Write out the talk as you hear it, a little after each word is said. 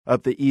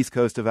Up the east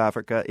coast of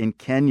Africa, in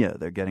Kenya,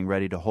 they're getting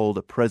ready to hold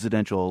a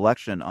presidential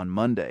election on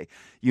Monday.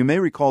 You may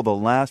recall the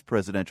last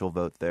presidential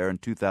vote there in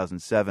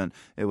 2007.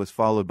 It was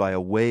followed by a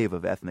wave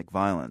of ethnic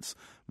violence.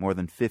 More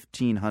than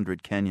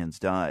 1,500 Kenyans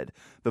died.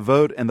 The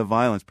vote and the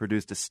violence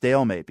produced a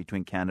stalemate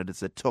between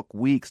candidates that took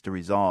weeks to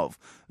resolve.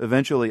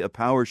 Eventually, a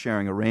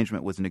power-sharing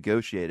arrangement was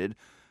negotiated.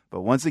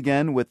 But once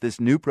again, with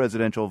this new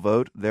presidential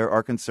vote, there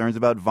are concerns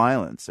about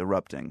violence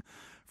erupting.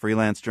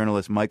 Freelance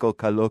journalist Michael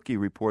Kaloki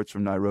reports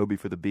from Nairobi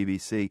for the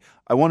BBC.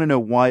 I want to know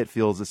why it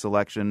feels this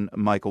election,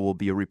 Michael, will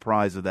be a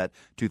reprise of that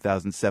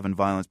 2007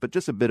 violence. But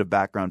just a bit of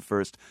background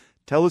first.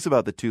 Tell us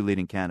about the two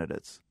leading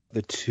candidates.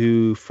 The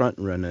two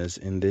frontrunners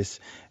in this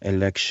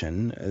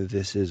election,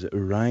 this is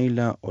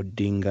Raila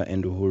Odinga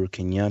and Uhuru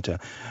Kenyatta.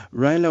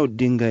 Raila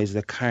Odinga is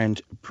the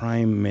current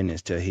prime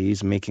minister. He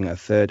is making a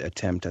third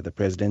attempt at the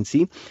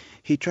presidency.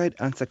 He tried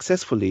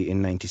unsuccessfully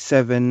in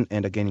 1997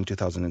 and again in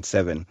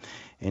 2007.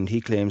 And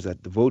he claims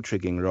that the vote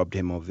rigging robbed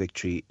him of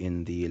victory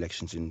in the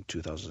elections in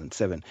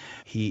 2007.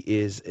 He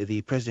is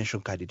the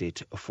presidential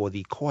candidate for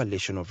the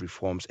Coalition of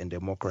Reforms and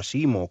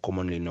Democracy, more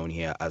commonly known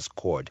here as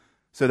CORD.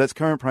 So that's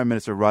current Prime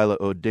Minister Raila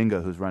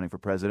Odinga who's running for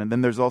president. Then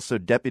there's also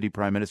Deputy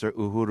Prime Minister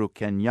Uhuru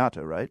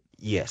Kenyatta, right?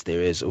 Yes,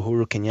 there is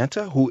Uhuru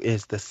Kenyatta, who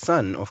is the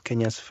son of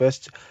Kenya's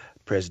first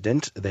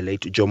president, the late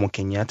Jomo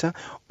Kenyatta.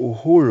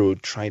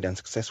 Uhuru tried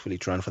unsuccessfully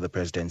to run for the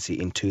presidency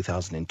in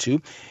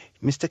 2002.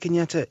 Mr.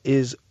 Kenyatta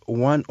is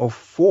one of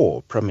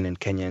four prominent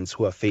Kenyans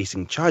who are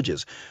facing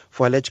charges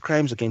for alleged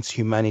crimes against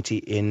humanity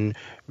in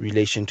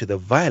relation to the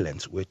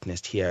violence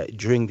witnessed here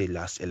during the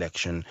last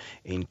election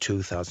in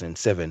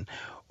 2007.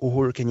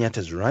 Uhuru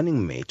Kenyatta's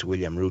running mate,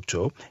 William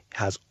Ruto,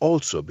 has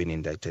also been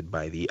indicted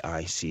by the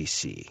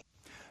ICC.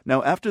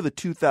 Now, after the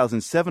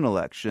 2007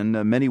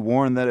 election, many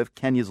warned that if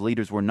Kenya's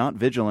leaders were not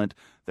vigilant,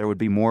 there would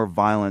be more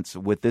violence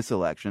with this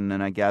election.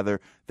 And I gather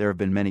there have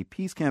been many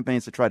peace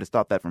campaigns to try to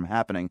stop that from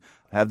happening.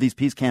 Have these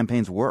peace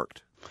campaigns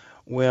worked?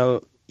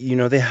 Well,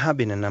 there have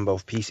been a number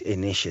of peace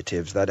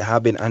initiatives that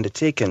have been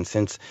undertaken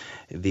since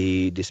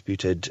the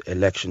disputed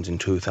elections in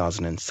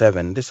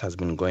 2007. This has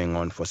been going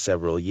on for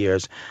several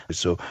years.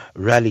 So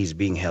rallies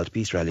being held,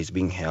 peace rallies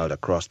being held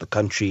across the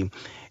country.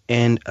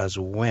 And as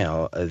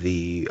well,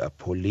 the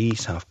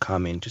police have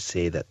come in to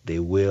say that they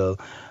will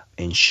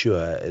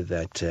ensure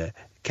that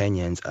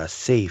Kenyans are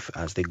safe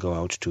as they go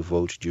out to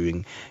vote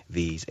during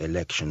these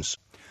elections.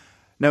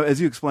 Now,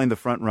 as you explained, the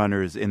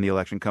front-runners in the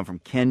election come from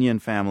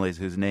Kenyan families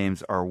whose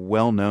names are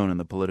well known in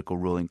the political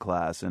ruling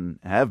class and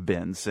have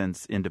been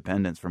since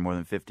independence for more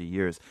than 50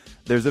 years.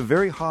 There's a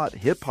very hot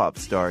hip-hop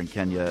star in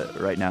Kenya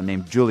right now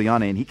named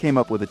Juliani, and he came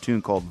up with a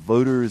tune called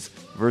Voters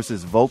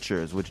versus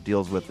Vultures, which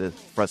deals with this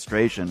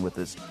frustration with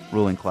this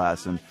ruling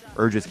class and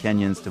urges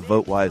Kenyans to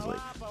vote wisely.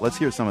 Let's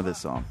hear some of this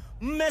song.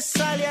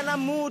 Mmesalia na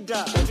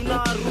muda,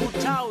 tuna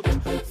root out.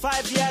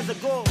 5 years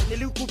ago,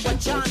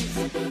 nilikupa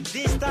chance.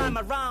 This time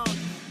around,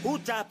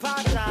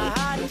 utapata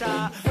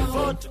hata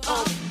vote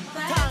of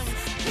thanks.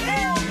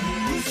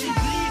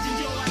 Usibleed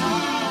ndio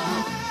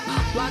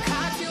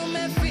wakati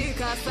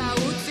umefika,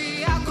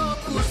 sauti yako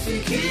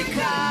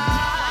kusikika.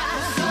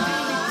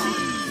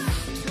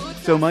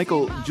 So,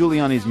 Michael,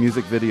 Giuliani's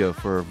music video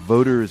for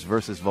Voters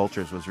versus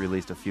Vultures was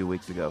released a few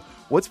weeks ago.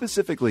 What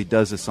specifically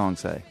does the song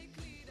say?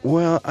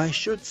 Well, I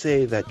should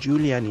say that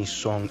Giuliani's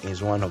song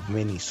is one of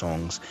many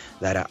songs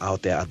that are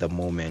out there at the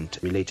moment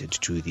related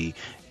to the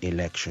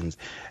elections.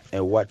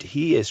 And what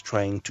he is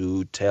trying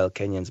to tell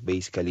Kenyans,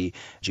 basically,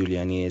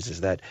 Giuliani,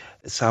 is that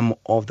some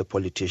of the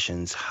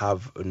politicians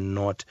have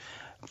not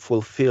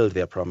fulfilled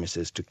their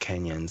promises to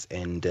Kenyans,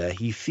 and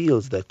he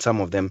feels that some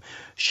of them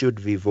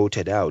should be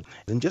voted out.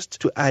 And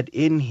just to add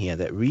in here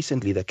that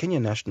recently the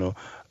Kenya National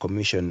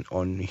Commission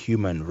on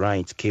Human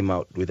Rights came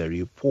out with a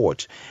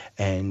report,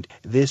 and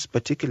this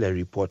particular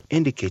report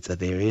indicates that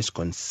there is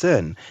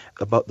concern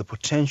about the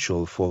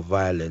potential for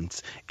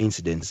violence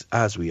incidents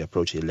as we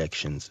approach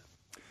elections.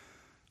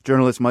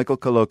 Journalist Michael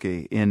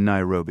Kaloki in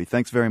Nairobi.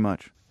 Thanks very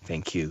much.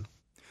 Thank you.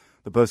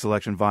 The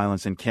post-election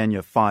violence in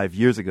Kenya 5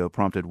 years ago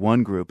prompted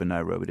one group in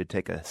Nairobi to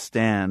take a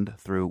stand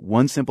through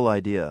one simple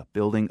idea,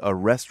 building a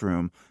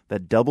restroom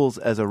that doubles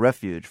as a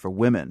refuge for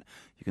women.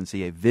 You can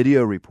see a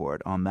video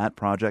report on that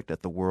project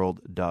at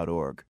theworld.org.